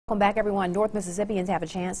Welcome back, everyone. North Mississippians have a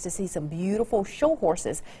chance to see some beautiful show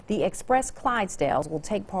horses. The Express Clydesdales will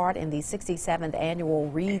take part in the 67th annual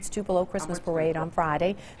Reed's Tupelo Christmas Parade on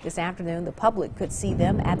Friday. This afternoon, the public could see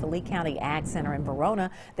them at the Lee County Ag Center in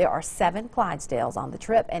Verona. There are 7 Clydesdales on the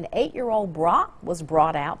trip, and 8-year-old Brock was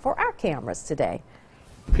brought out for our cameras today.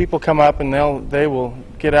 People come up and they will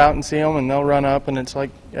get out and see them, and they'll run up, and it's like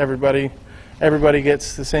everybody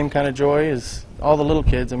gets the same kind of joy as all the little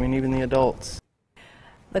kids. I mean, even the adults.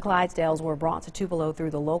 The Clydesdales were brought to Tupelo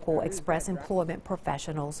through the local Express Employment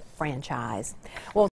Professionals franchise. Well,